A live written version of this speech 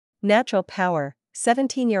Natural power.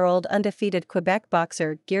 17-year-old undefeated Quebec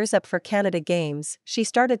boxer gears up for Canada Games. She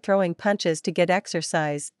started throwing punches to get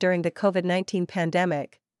exercise during the COVID-19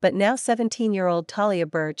 pandemic, but now 17-year-old Talia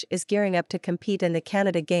Birch is gearing up to compete in the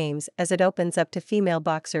Canada Games as it opens up to female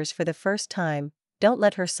boxers for the first time. Don't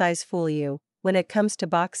let her size fool you. When it comes to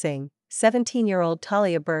boxing, 17-year-old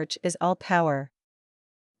Talia Birch is all power.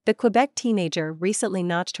 The Quebec teenager recently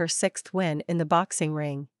notched her 6th win in the boxing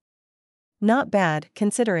ring. Not bad,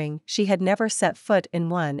 considering she had never set foot in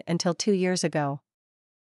one until 2 years ago.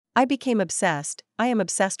 I became obsessed, I am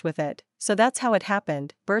obsessed with it, so that's how it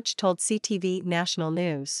happened, Birch told CTV National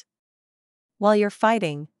News. While you're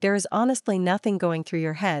fighting, there is honestly nothing going through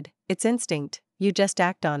your head, it's instinct, you just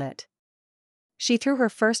act on it. She threw her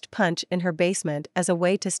first punch in her basement as a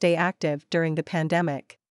way to stay active during the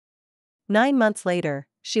pandemic. 9 months later,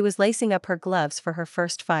 she was lacing up her gloves for her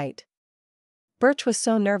first fight. Birch was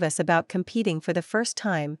so nervous about competing for the first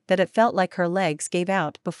time that it felt like her legs gave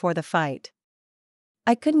out before the fight.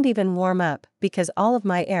 I couldn't even warm up because all of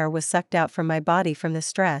my air was sucked out from my body from the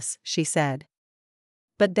stress, she said.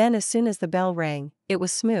 But then as soon as the bell rang, it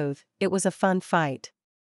was smooth, it was a fun fight.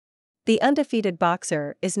 The undefeated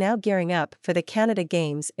boxer is now gearing up for the Canada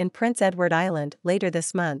Games in Prince Edward Island later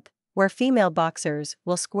this month, where female boxers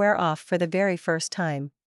will square off for the very first time.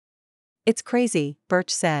 It's crazy, Birch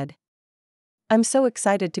said. I'm so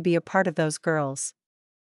excited to be a part of those girls.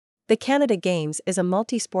 The Canada Games is a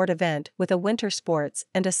multi-sport event with a winter sports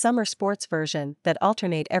and a summer sports version that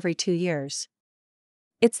alternate every 2 years.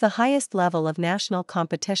 It's the highest level of national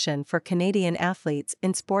competition for Canadian athletes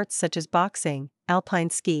in sports such as boxing,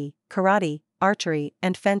 alpine ski, karate, archery,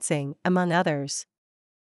 and fencing, among others.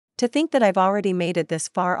 To think that I've already made it this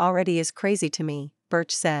far already is crazy to me,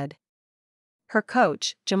 Birch said. Her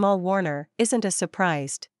coach, Jamal Warner, isn't as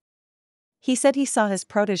surprised. He said he saw his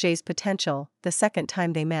protégé's potential the second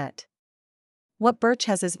time they met. What Birch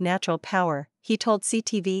has is natural power, he told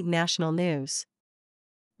CTV National News.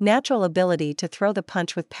 Natural ability to throw the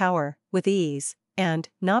punch with power, with ease, and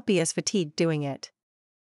not be as fatigued doing it.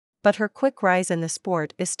 But her quick rise in the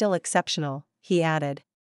sport is still exceptional, he added.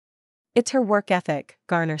 It's her work ethic,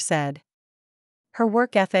 Garner said. Her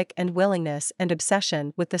work ethic and willingness and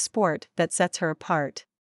obsession with the sport that sets her apart.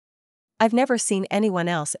 I've never seen anyone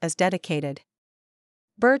else as dedicated.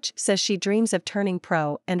 Birch says she dreams of turning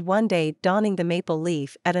pro and one day donning the maple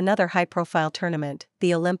leaf at another high-profile tournament,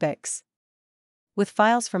 the Olympics. With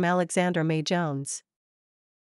files from Alexandra May Jones.